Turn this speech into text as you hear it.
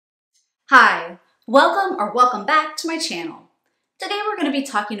Hi, welcome back to my channel. Today we're going to be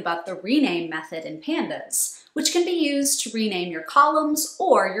talking about the rename method in Pandas, which can be used to rename your columns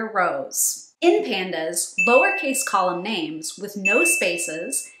or your rows. In Pandas, lowercase column names with no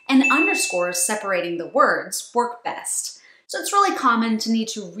spaces and underscores separating the words work best. So it's really common to need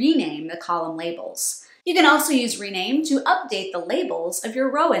to rename the column labels. You can also use rename to update the labels of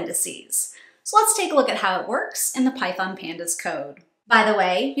your row indices. So let's take a look at how it works in the Python Pandas code. By the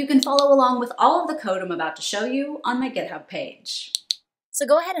way, you can follow along with all of the code I'm about to show you on my GitHub page. So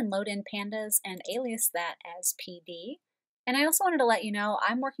go ahead and load in Pandas and alias that as PD. And I also wanted to let you know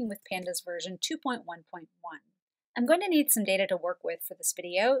I'm working with Pandas version 2.1.1. I'm going to need some data to work with for this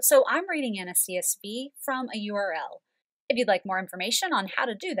video, so I'm reading in a CSV from a URL. If you'd like more information on how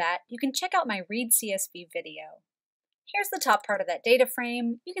to do that, you can check out my Read CSV video. Here's the top part of that data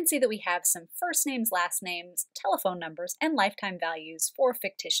frame. You can see that we have some first names, last names, telephone numbers, and lifetime values for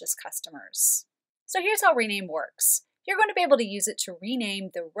fictitious customers. So here's how rename works. You're going to be able to use it to rename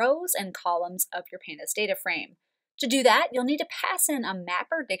the rows and columns of your Pandas data frame. To do that, you'll need to pass in a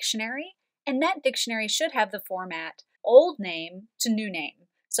mapper dictionary, and that dictionary should have the format old name to new name.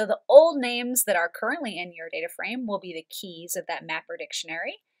 So the old names that are currently in your data frame will be the keys of that mapper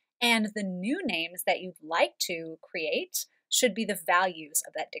dictionary, and the new names that you'd like to create should be the values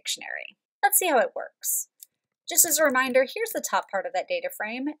of that dictionary. Let's see how it works. Just as a reminder, here's the top part of that data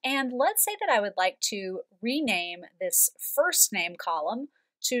frame, and let's say that I would like to rename this first name column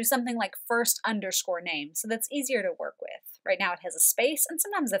to something like first underscore name, so that's easier to work with. Right now it has a space, and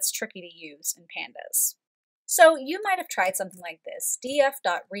sometimes that's tricky to use in Pandas. So you might have tried something like this,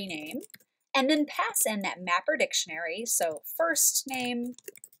 df.rename, and then pass in that mapper dictionary, so first name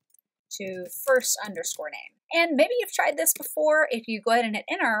to first underscore name. And maybe you've tried this before. If you go ahead and hit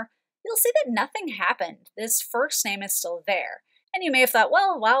enter, you'll see that nothing happened. This first name is still there. And you may have thought,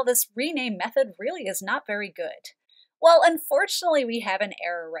 well, wow, this rename method really is not very good. Well, unfortunately, we have an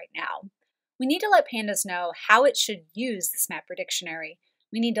error right now. We need to let Pandas know how it should use this mapper dictionary.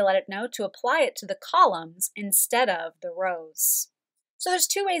 We need to let it know to apply it to the columns instead of the rows. So there's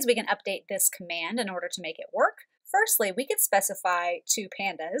two ways we can update this command in order to make it work. Firstly, we could specify to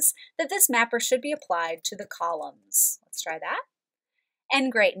Pandas that this mapper should be applied to the columns. Let's try that.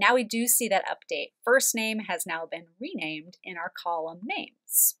 And great, now we do see that update. First name has now been renamed in our column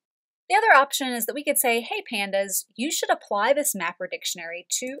names. The other option is that we could say, hey Pandas, you should apply this mapper dictionary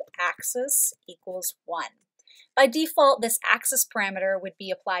to axis equals 1. By default, this axis parameter would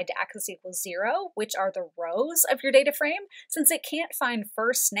be applied to axis equals 0, which are the rows of your data frame. Since it can't find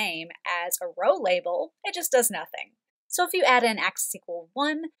first name as a row label, it just does nothing. So if you add in axis equal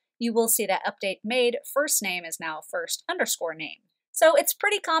 1, you will see that update made first name is now first underscore name. So it's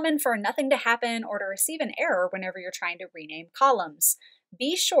pretty common for nothing to happen or to receive an error whenever you're trying to rename columns.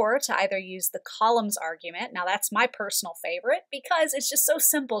 Be sure to either use the columns argument, now that's my personal favorite because it's just so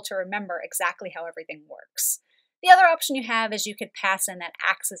simple to remember exactly how everything works. The other option you have is you could pass in that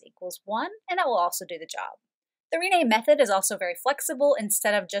axis equals 1, and that will also do the job. The rename method is also very flexible.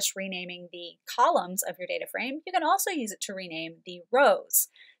 Instead of just renaming the columns of your data frame, you can also use it to rename the rows.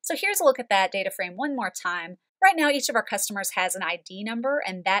 So here's a look at that data frame one more time. Right now, each of our customers has an ID number,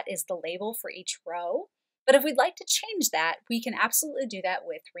 and that is the label for each row. But if we'd like to change that, we can absolutely do that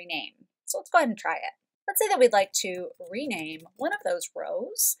with rename. So let's go ahead and try it. Let's say that we'd like to rename one of those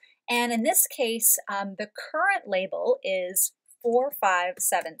rows. And in this case, the current label is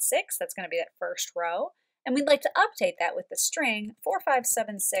 4576. That's going to be that first row. And we'd like to update that with the string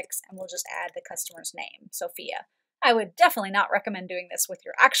 4576, and we'll just add the customer's name, Sophia. I would definitely not recommend doing this with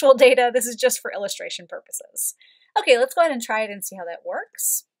your actual data. This is just for illustration purposes. Okay, let's go ahead and try it and see how that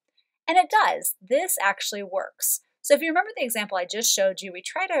works. And it does. This actually works. So if you remember the example I just showed you, we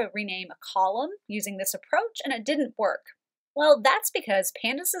tried to rename a column using this approach, and it didn't work. Well, that's because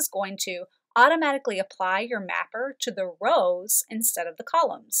Pandas is going to automatically apply your mapper to the rows instead of the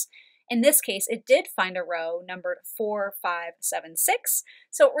columns. In this case, it did find a row numbered 4576,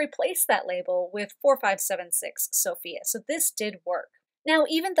 so it replaced that label with 4576 Sophia. So this did work. Now,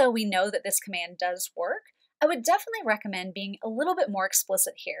 even though we know that this command does work, I would definitely recommend being a little bit more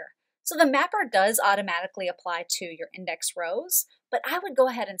explicit here. So the mapper does automatically apply to your index rows, but I would go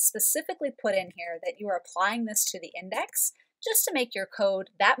ahead and specifically put in here that you are applying this to the index just to make your code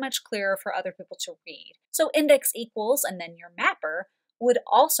that much clearer for other people to read. So index equals and then your mapper would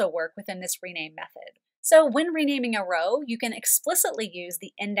also work within this rename method. So when renaming a row, you can explicitly use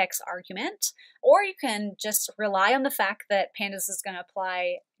the index argument, or you can just rely on the fact that Pandas is going to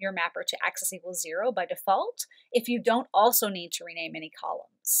apply your mapper to axis equals 0 by default if you don't also need to rename any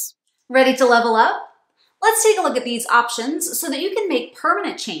columns. Ready to level up? Let's take a look at these options so that you can make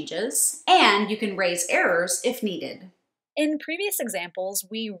permanent changes and you can raise errors if needed. In previous examples,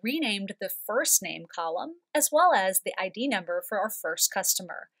 we renamed the first name column as well as the ID number for our first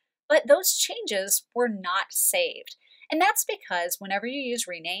customer, but those changes were not saved. And that's because whenever you use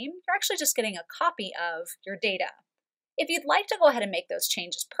rename, you're actually just getting a copy of your data. If you'd like to go ahead and make those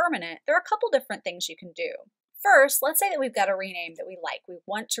changes permanent, there are a couple different things you can do. First, let's say that we've got a rename that we like. We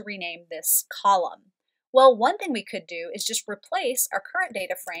want to rename this column. Well, one thing we could do is just replace our current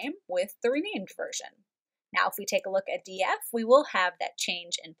data frame with the renamed version. Now, if we take a look at DF, we will have that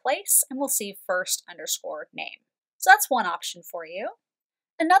change in place and we'll see first underscore name. So that's one option for you.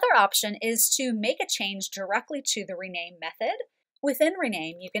 Another option is to make a change directly to the rename method. Within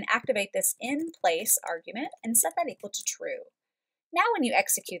rename, you can activate this inplace argument and set that equal to true. Now when you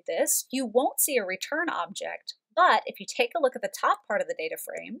execute this, you won't see a return object, but if you take a look at the top part of the data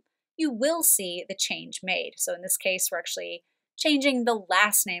frame, you will see the change made. So in this case, we're actually changing the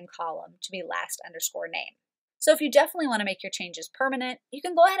last name column to be last underscore name. So if you definitely want to make your changes permanent, you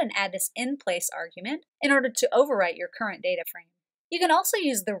can go ahead and add this inplace argument in order to overwrite your current data frame. You can also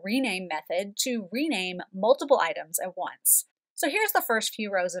use the rename method to rename multiple items at once. So here's the first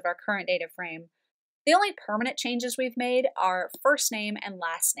few rows of our current data frame. The only permanent changes we've made are first name and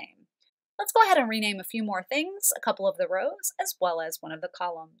last name. Let's go ahead and rename a few more things, a couple of the rows, as well as one of the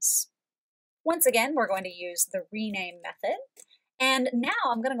columns. Once again, we're going to use the rename method. And now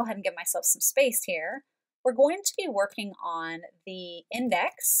I'm going to go ahead and give myself some space here. We're going to be working on the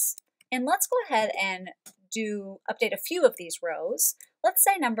index, and let's go ahead and update a few of these rows. Let's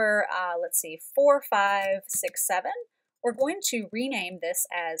say number, 4, 5, 6, 7. We're going to rename this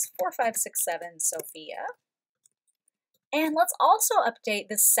as 4, 5, 6, 7 Sophia. And let's also update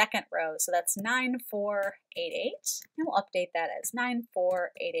the second row. So that's 9, 4, 8, 8. And we'll update that as 9,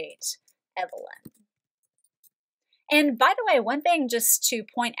 4, 8, 8 Evelyn. And by the way, one thing just to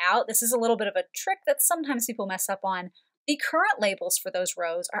point out, this is a little bit of a trick that sometimes people mess up on. The current labels for those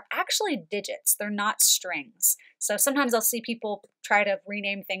rows are actually digits. They're not strings. So sometimes I'll see people try to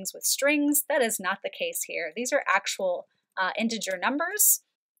rename things with strings. That is not the case here. These are actual integer numbers.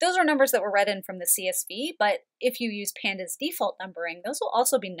 Those are numbers that were read in from the CSV, but if you use Pandas default numbering, those will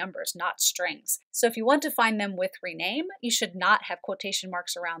also be numbers, not strings. So if you want to find them with rename, you should not have quotation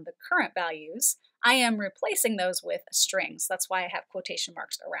marks around the current values. I am replacing those with strings. That's why I have quotation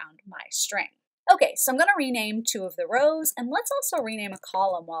marks around my string. Okay, so I'm going to rename 2 of the rows, and let's also rename a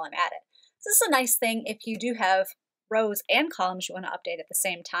column while I'm at it. This is a nice thing if you do have rows and columns you want to update at the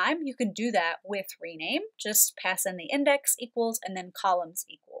same time. You can do that with rename. Just pass in the index equals and then columns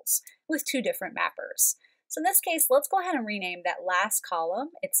equals with 2 different mappers. So in this case, let's go ahead and rename that last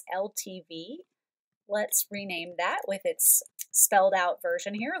column. It's LTV. Let's rename that with its spelled out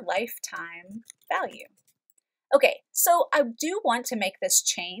version here, lifetime value. Okay, so I do want to make this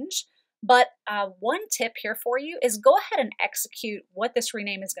change, but one tip here for you is go ahead and execute what this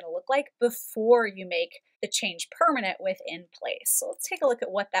rename is going to look like before you make the change permanent with inplace. So let's take a look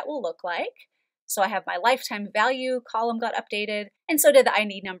at what that will look like. So I have my lifetime value column got updated, and so did the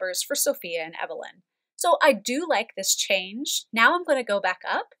ID numbers for Sophia and Evelyn. So I do like this change. Now I'm going to go back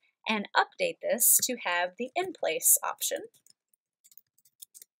up and update this to have the inplace option.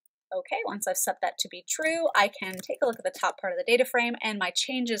 Okay, once I've set that to be true, I can take a look at the top part of the data frame and my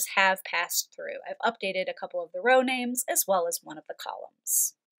changes have passed through. I've updated a couple of the row names as well as one of the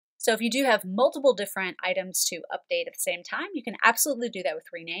columns. So if you do have multiple different items to update at the same time, you can absolutely do that with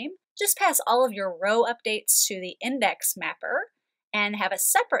rename. Just pass all of your row updates to the index mapper and have a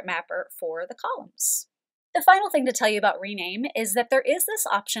separate mapper for the columns. The final thing to tell you about rename is that there is this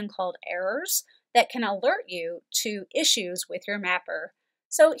option called errors that can alert you to issues with your mapper.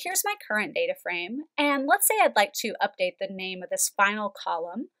 So here's my current data frame, and let's say I'd like to update the name of this final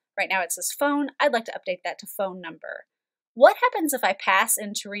column. Right now it says phone. I'd like to update that to phone number. What happens if I pass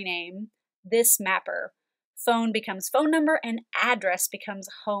into rename this mapper? Phone becomes phone number and address becomes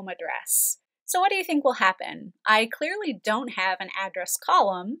home address. So what do you think will happen? I clearly don't have an address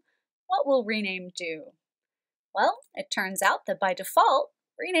column. What will rename do? Well, it turns out that by default,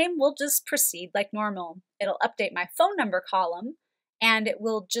 rename will just proceed like normal. It'll update my phone number column, and it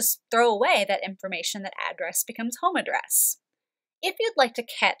will just throw away that information that address becomes home address. If you'd like to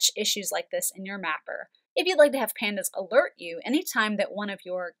catch issues like this in your mapper, if you'd like to have Pandas alert you anytime that one of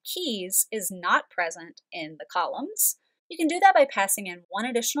your keys is not present in the columns, you can do that by passing in one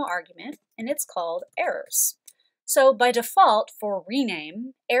additional argument, and it's called errors. So by default, for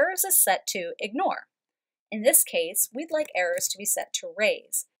rename, errors is set to ignore. In this case, we'd like errors to be set to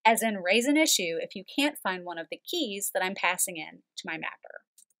raise, as in raise an issue if you can't find one of the keys that I'm passing in to my mapper.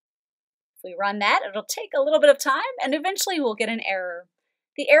 we run that, it'll take a little bit of time and eventually we'll get an error.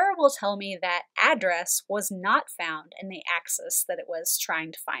 The error will tell me that address was not found in the axis that it was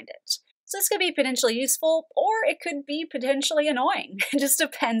trying to find it. So this could be potentially useful, or it could be potentially annoying. It just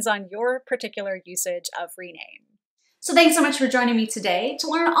depends on your particular usage of rename. So thanks so much for joining me today to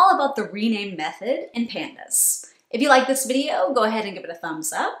learn all about the rename method in Pandas. If you like this video, go ahead and give it a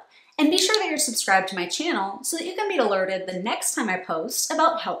thumbs up, and be sure that you're subscribed to my channel so that you can be alerted the next time I post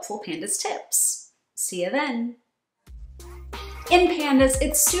about helpful Pandas tips. See you then. In Pandas,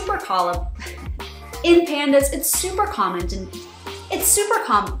 it's super common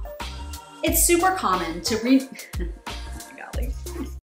to